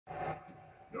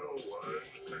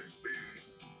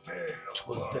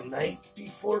'Twas the night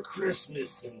before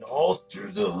Christmas, and all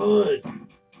through the hood,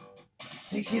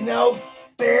 thinking how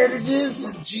bad it is,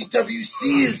 and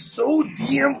GWC is so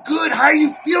damn good. How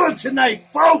you feeling tonight,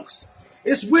 folks?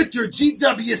 It's winter,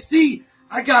 GWC.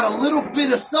 I got a little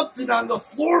bit of something on the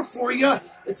floor for you.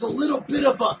 It's a little bit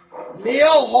of a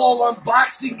mail haul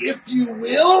unboxing, if you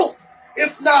will.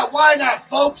 If not, why not,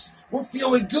 folks? We're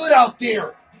feeling good out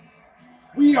there.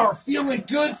 We are feeling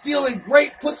good, feeling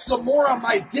great. Put some more on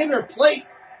my dinner plate.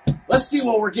 Let's see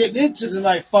what we're getting into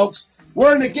tonight, folks.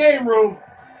 We're in the game room.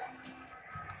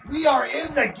 We are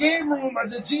in the game room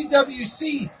of the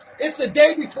GWC. It's the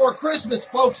day before Christmas,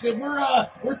 folks, and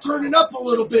we're turning up a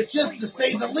little bit, just to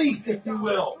say the least, if you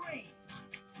will.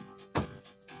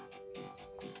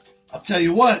 I'll tell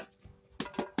you what.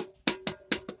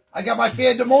 I got my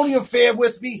Fandemonium fam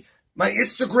with me, my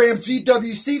Instagram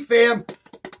GWC fam.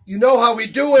 You know how we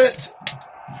do it.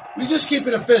 We just keep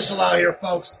it official out here,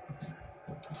 folks.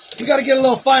 We got to get a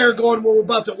little fire going when we're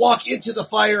about to walk into the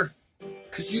fire.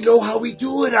 Because you know how we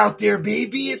do it out there,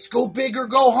 baby. It's go big or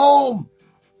go home.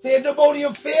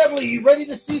 Fandemonium family, you ready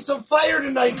to see some fire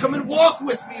tonight? Come and walk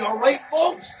with me, all right,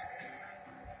 folks?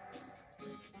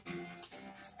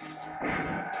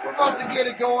 We're about to get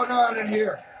it going on in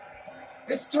here.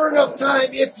 It's turn-up time,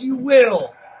 if you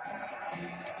will.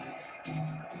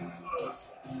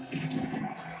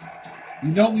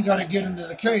 You know we got to get into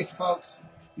the case, folks.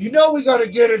 You know we got to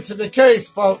get into the case,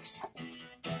 folks.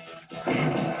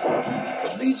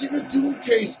 The Legion of Doom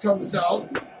case comes out.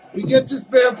 We get this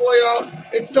bad boy out.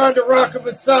 It's time to rock him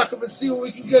and sock him and see what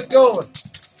we can get going.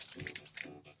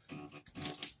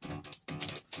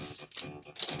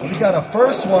 We got a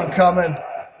first one coming.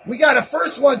 We got a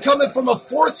first one coming from a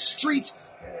 4th Street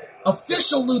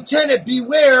official Lieutenant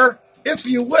Beware, if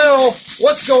you will.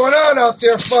 What's going on out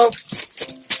there, folks?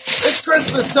 It's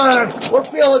Christmas time. We're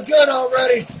feeling good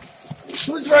already.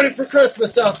 Who's ready for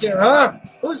Christmas out there, huh?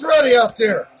 Who's ready out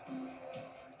there?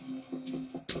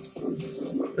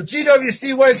 The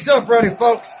GWC wakes up ready,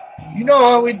 folks. You know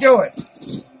how we do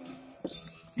it.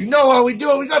 You know how we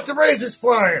do it. We got the razors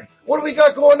flying. What do we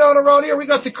got going on around here? We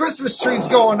got the Christmas trees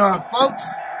going on, folks.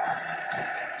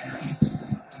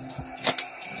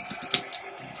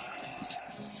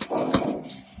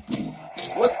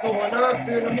 What's going on,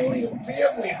 Fandemonium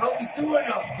family? How we doing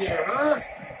out there, huh?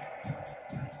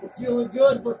 We're feeling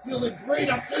good. We're feeling great.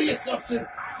 I'll tell you something.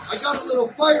 I got a little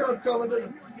fire coming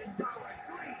in.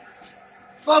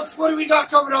 Folks, what do we got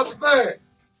coming out the bag?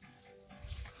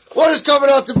 What is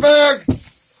coming out the bag?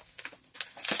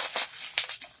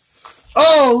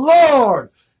 Oh, Lord.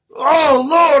 Oh,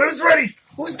 Lord. Who's ready?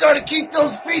 Who's got to keep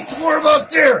those feet warm out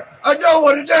there? I know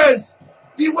what it is.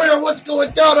 Beware what's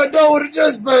going down. I know what it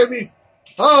is, baby.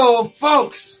 Oh,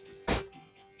 folks.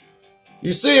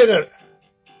 You seeing it?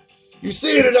 You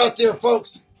seeing it out there,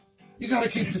 folks? You got to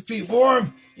keep the feet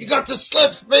warm. You got the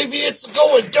slips, baby. It's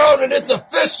going down and it's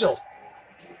official.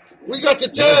 We got the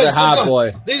tags. These are hot,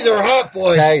 boy. These are hot,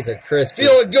 boy. Tags are crispy.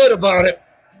 Feeling good about it.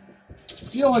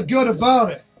 Feeling good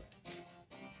about it.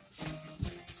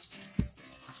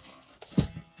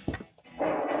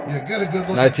 Yeah, get a good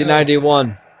look.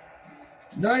 1991.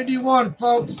 91,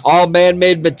 folks. All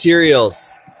man-made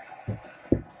materials.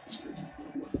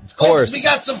 Of course. Folks, we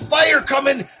got some fire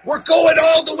coming. We're going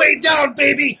all the way down,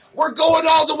 baby. We're going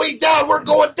all the way down. We're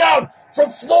going down from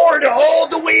Florida all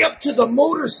the way up to the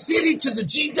Motor City to the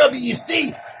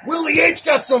GWC. Willie H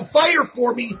got some fire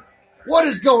for me. What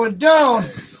is going down?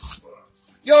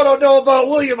 Y'all don't know about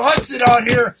William Hudson out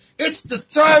here. It's the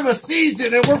time of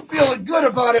season, and we're feeling good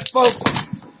about it, folks.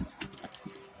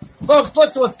 Folks,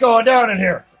 look what's going down in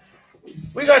here.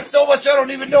 We got so much I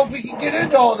don't even know if we can get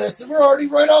into all this, and we're already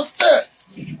right off set.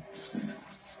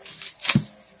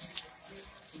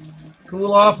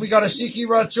 Cool off. We got a Shiki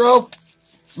Retro.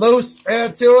 Loose.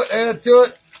 Add to it. Add to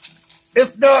it.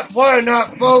 If not, why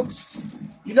not, folks?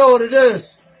 You know what it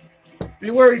is.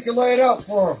 Beware, you can lay it out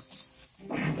for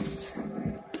them.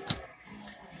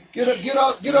 Get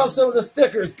out some of the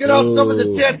stickers. Get out some of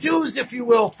the tattoos, if you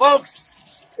will, folks.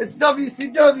 It's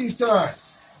WCW time.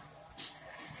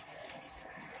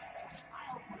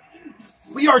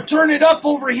 We are turning up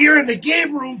over here in the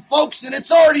game room, folks, and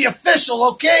it's already official,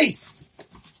 okay?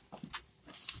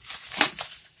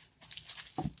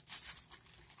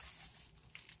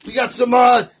 We got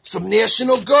some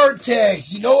National Guard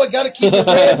tags. You know I got to keep it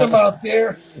random out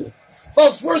there.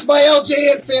 Folks, where's my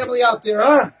LJN family out there,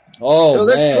 huh? Oh, yo,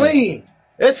 that's man. clean.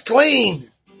 It's clean.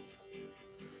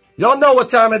 Y'all know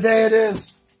what time of day it is.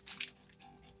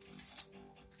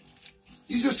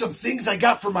 These are some things I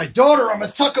got for my daughter. I'm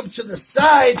going to tuck them to the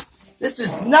side. This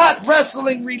is not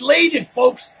wrestling related,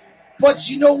 folks. But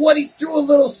you know what? He threw a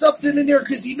little something in there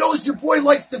because he knows your boy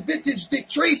likes the vintage Dick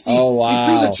Tracy. Oh, wow.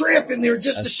 He threw the tramp in there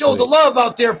just That's to show the sweet. love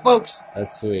out there, folks.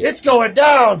 That's sweet. It's going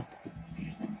down.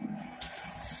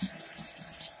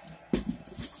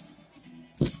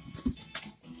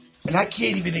 And I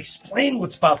can't even explain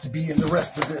what's about to be in the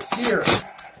rest of this here.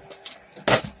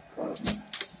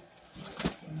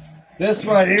 This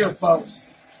right here, folks.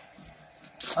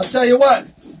 I'll tell you what.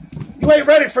 You ain't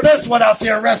ready for this one out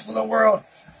there, wrestling world.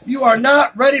 You are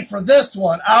not ready for this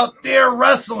one out there,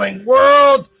 wrestling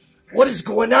world. What is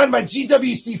going on, my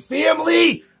GWC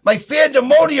family? My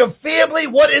Fandemonium family?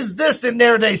 What is this in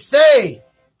there, they say?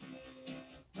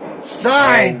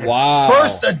 Signed. Oh, wow.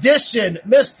 First edition,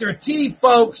 Mr. T,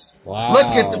 folks. Wow. Look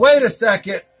at the, wait a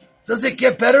second. Does it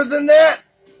get better than that?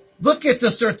 Look at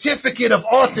the certificate of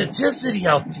authenticity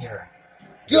out there.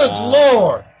 Good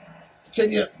Lord. Can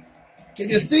you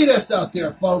see this out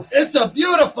there, folks? It's a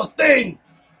beautiful thing.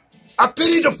 I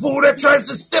pity the fool that tries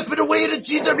to step it away to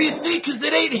GWC because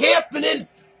it ain't happening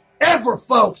ever,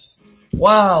 folks.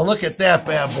 Wow, look at that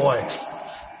bad boy.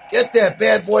 Get that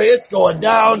bad boy. It's going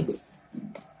down.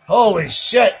 Holy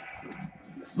shit.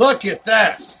 Look at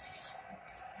that.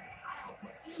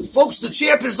 Folks, the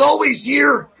champ is always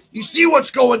here. You see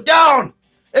what's going down.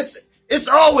 It's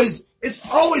always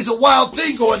a wild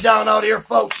thing going down out here,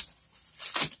 folks.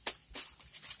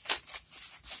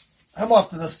 I'm off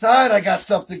to the side. I got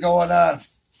something going on.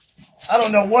 I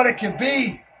don't know what it could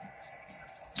be.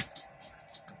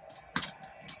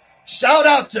 Shout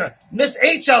out to Miss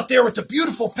H out there with the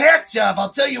beautiful pack job. I'll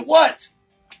tell you what.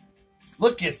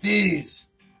 Look at these.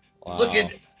 Wow. Look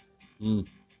at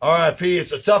R.I.P.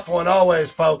 It's a tough one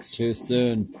always, folks. Too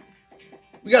soon.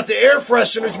 We got the air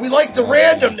fresheners. We like the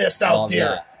randomness out Love there.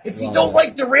 that. If you don't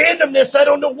like the randomness, I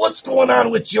don't know what's going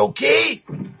on with you, okay?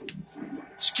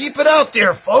 Just keep it out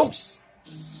there, folks.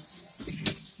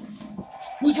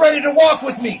 Who's ready to walk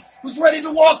with me? Who's ready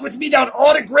to walk with me down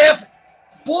Autograph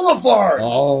Boulevard?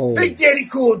 Oh. Big Daddy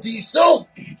Cool Diesel.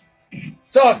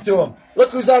 Talk to him. Look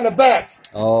who's on the back.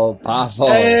 Oh, Papa.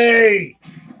 Hey.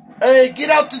 Hey, get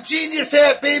out the genius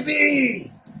hat,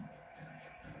 baby.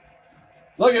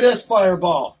 Look at this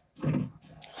fireball.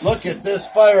 Look at this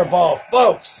fireball,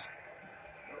 folks.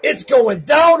 It's going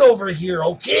down over here,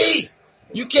 okay?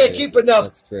 You can't keep enough.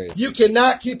 That's crazy. You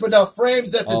cannot keep enough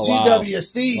frames at the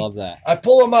GWC. Wow. Love that. I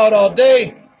pull them out all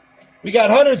day. We got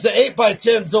hundreds of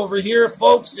 8x10s over here,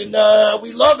 folks, and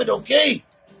we love it, okay?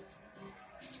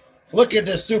 Look at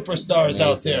the superstars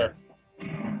out there.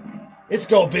 It's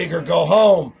go big or go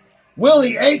home.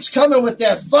 Willie H coming with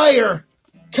that fire.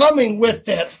 Coming with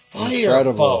that fire,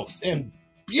 Incredible. folks. And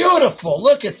beautiful.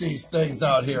 Look at these things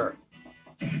out here.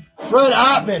 Fred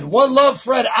Ottman. One love,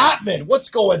 Fred Ottman. What's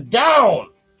going down?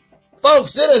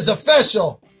 Folks, it is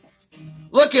official.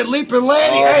 Look at Leapin'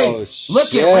 Landy. Oh, hey,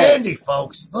 look at Randy,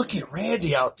 folks. Look at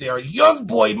Randy out there. Young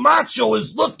boy Macho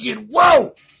is looking.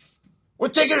 Whoa. We're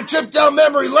taking a trip down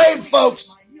memory lane,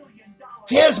 folks.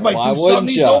 Taz might do something.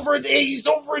 He's over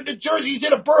in New Jersey. He's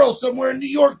in a borough somewhere in New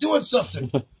York doing something.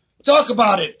 Talk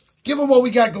about it. Give him what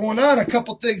we got going on. A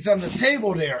couple things on the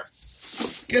table there.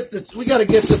 We got to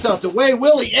get this out the way.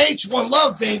 Willie H, one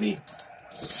love, baby.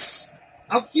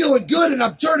 I'm feeling good and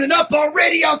I'm turning up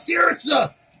already out there.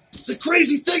 It's a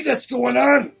crazy thing that's going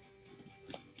on.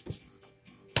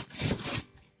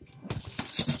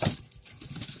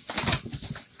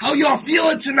 How y'all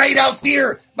feeling tonight out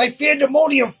there, my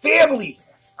Fandemonium family?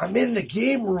 I'm in the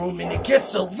game room and it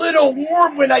gets a little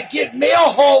warm when I get mail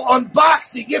haul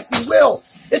unboxing, if you will.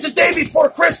 It's the day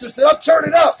before Christmas and I'm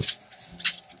turning up.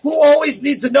 Who always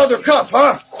needs another cup,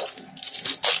 huh?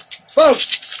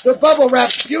 Folks, they're bubble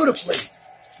wrapped beautifully.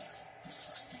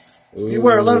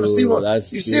 Beware, let them see what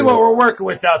you see what we're working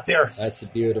with out there. That's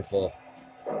beautiful.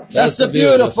 That's a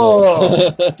beautiful.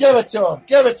 Give it to him.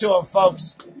 Give it to him,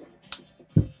 folks.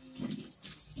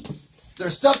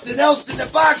 There's something else in the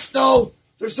box, though.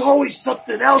 There's always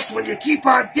something else when you keep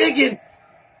on digging.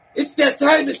 It's that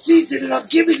time of season, and I'm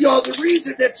giving y'all the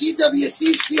reason that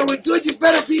GWC's feeling good. You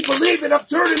better be believing I'm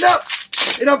turning up,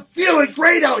 and I'm feeling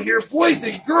great out here, boys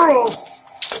and girls.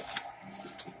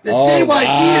 The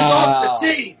JYD is off the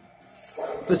chain.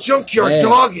 The Junkyard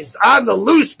Dog is on the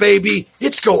loose, baby.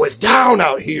 It's going down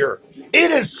out here.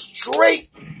 It is straight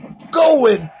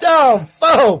going down,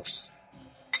 folks.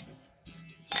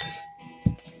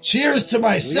 Cheers to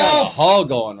myself. We got a haul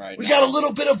going right now. We got a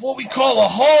little bit of what we call a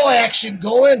haul action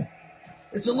going.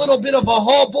 It's a little bit of a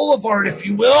haul boulevard, if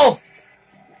you will.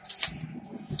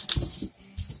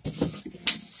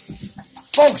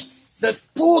 Folks, the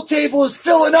pool table is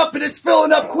filling up, and it's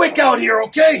filling up quick out here,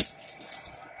 okay?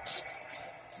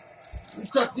 Let me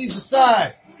tuck these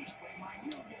aside.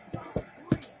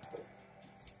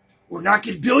 We're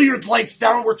knocking billiard lights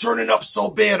down. We're turning up so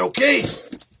bad, okay?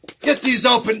 Get these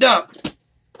opened up.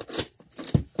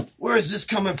 Where is this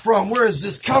coming from? Where is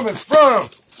this coming from?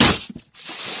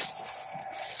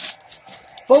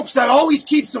 Folks, I always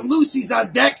keep some loosies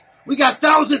on deck. We got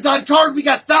thousands on card. We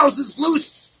got thousands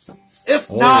loose.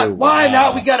 If not, why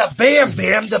not? We got a Bam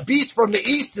Bam. The beast from the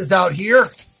east is out here.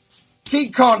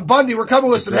 King Kong Bundy. We're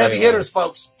coming with some heavy hitters,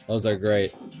 folks. Those are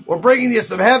great. We're bringing you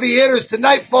some heavy hitters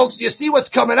tonight, folks. You see what's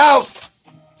coming out.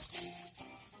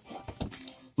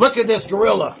 Look at this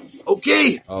gorilla.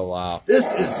 Okay? Oh, wow.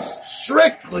 This is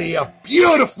strictly a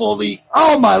beautifully...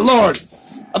 Oh, my Lord.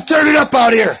 I'm turning up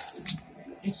out here.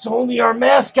 It's only our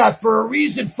mascot for a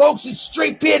reason, folks. It's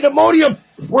straight pandemonium.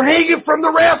 We're hanging from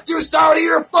the rafters out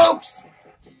here, folks.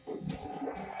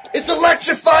 It's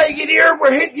electrifying in here.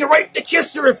 We're hitting you right in the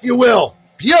kisser, if you will.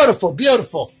 Beautiful,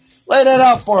 beautiful. Lay that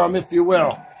out for them, if you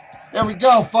will. There we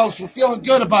go, folks. We're feeling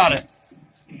good about it.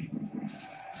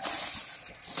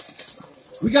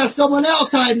 We got someone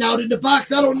else hiding out in the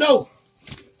box. I don't know.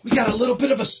 We got a little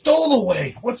bit of a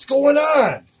stowaway. What's going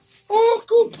on?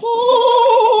 Uncle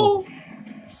Paul!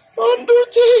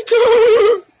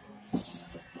 Undertaker!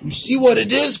 You see what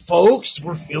it is, folks?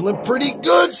 We're feeling pretty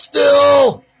good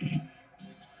still.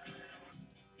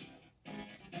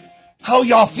 How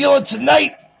y'all feeling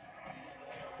tonight?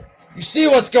 You see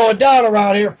what's going down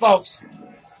around here, folks.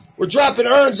 We're dropping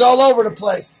urns all over the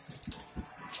place.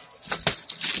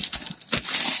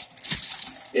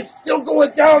 It's still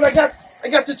going down. I got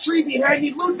the tree behind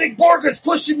me. Ludwig Borger's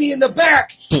pushing me in the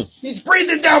back. He's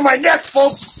breathing down my neck,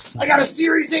 folks. I got a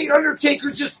Series 8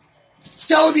 Undertaker just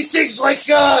telling me things like,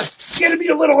 getting me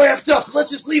a little amped up.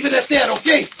 Let's just leave it at that,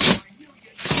 okay?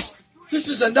 This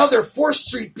is another 4th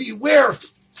Street Beware.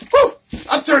 Woo!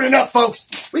 I'm turning up, folks.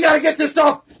 We got to get this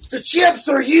off. The champs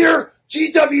are here.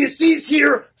 GWC's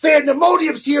here.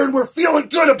 Pandemonium's here, and we're feeling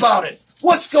good about it.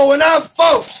 What's going on,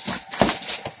 folks?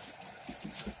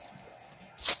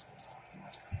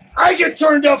 I get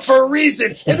turned up for a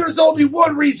reason, and there's only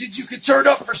one reason you can turn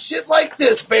up for shit like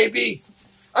this, baby.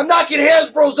 I'm knocking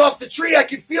Hasbros off the tree. I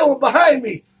can feel them behind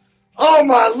me. Oh,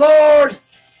 my Lord.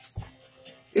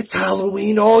 It's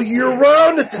Halloween all year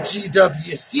round at the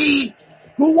GWC.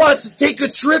 Who wants to take a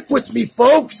trip with me,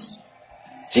 folks?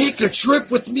 Take a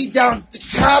trip with me down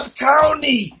to Cobb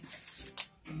County.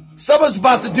 Someone's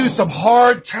about to do some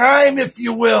hard time, if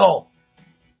you will.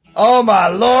 Oh, my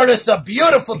Lord, it's a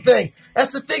beautiful thing.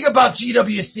 That's the thing about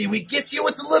GWC. We get you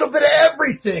with a little bit of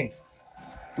everything.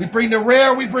 We bring the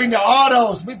rare, we bring the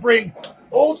autos, we bring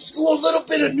old school, a little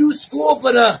bit of new school,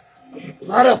 but a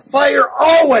lot of fire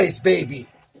always, baby.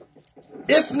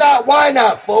 If not, why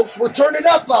not, folks? We're turning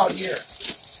up out here.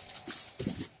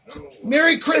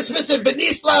 Merry Christmas and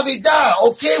Feliz Navidad,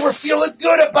 okay? We're feeling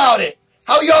good about it.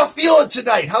 How y'all feeling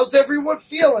tonight? How's everyone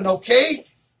feeling, okay?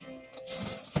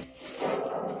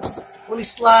 Let me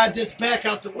slide this back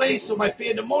out the way so my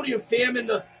Pandemonium fam in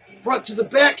the front to the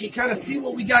back can kind of see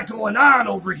what we got going on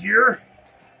over here.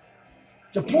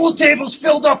 The pool table's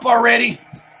filled up already.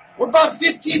 We're about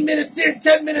 15 minutes in,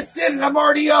 10 minutes in, and I'm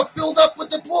already filled up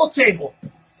with the pool table.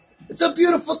 It's a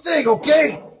beautiful thing,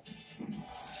 okay?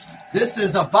 This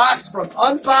is a box from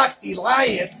Unboxed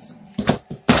Alliance.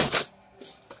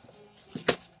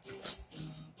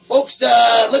 Folks,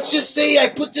 let's just say I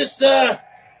put this,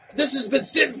 this has been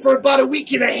sitting for about a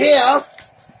week and a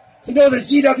half. You know, the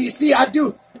GWC,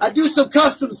 I do some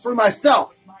customs for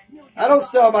myself. I don't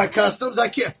sell my customs. I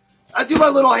can't. I do my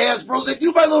little Hasbros. I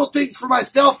do my little things for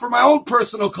myself, for my own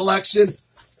personal collection.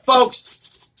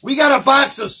 Folks, we got a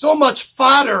box of so much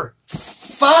fodding.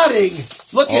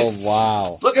 Look at,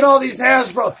 wow. Look at all these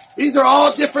Hasbros. These are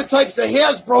all different types of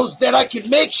Hasbros that I can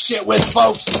make shit with,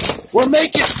 folks. We're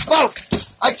making,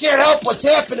 folks, I can't help what's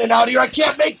happening out here. I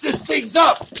can't make this thing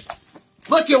up.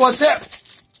 Look at what's happening.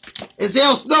 As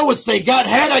Al Snow would say, got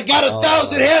head, I got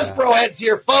 1,000 Hasbro heads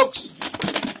here, folks.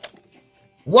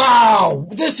 Wow,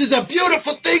 this is a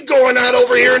beautiful thing going on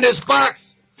over here in this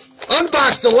box.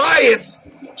 Unboxed Alliance.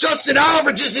 Justin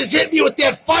Oliver just has hit me with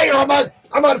that fire.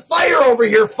 I'm on fire over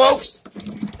here, folks.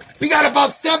 We got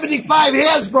about 75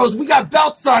 Hasbros. We got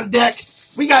belts on deck.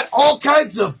 We got all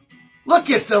kinds of... Look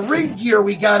at the ring gear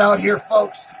we got out here,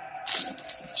 folks.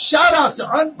 Shout out to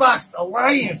Unboxed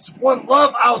Alliance. One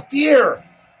love out there.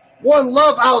 One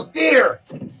love out there.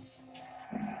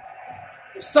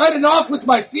 Signing off with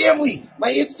my family,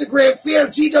 my Instagram fam,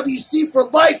 GWC for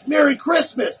life. Merry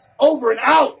Christmas. Over and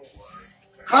out.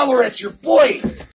 Holler at your boy.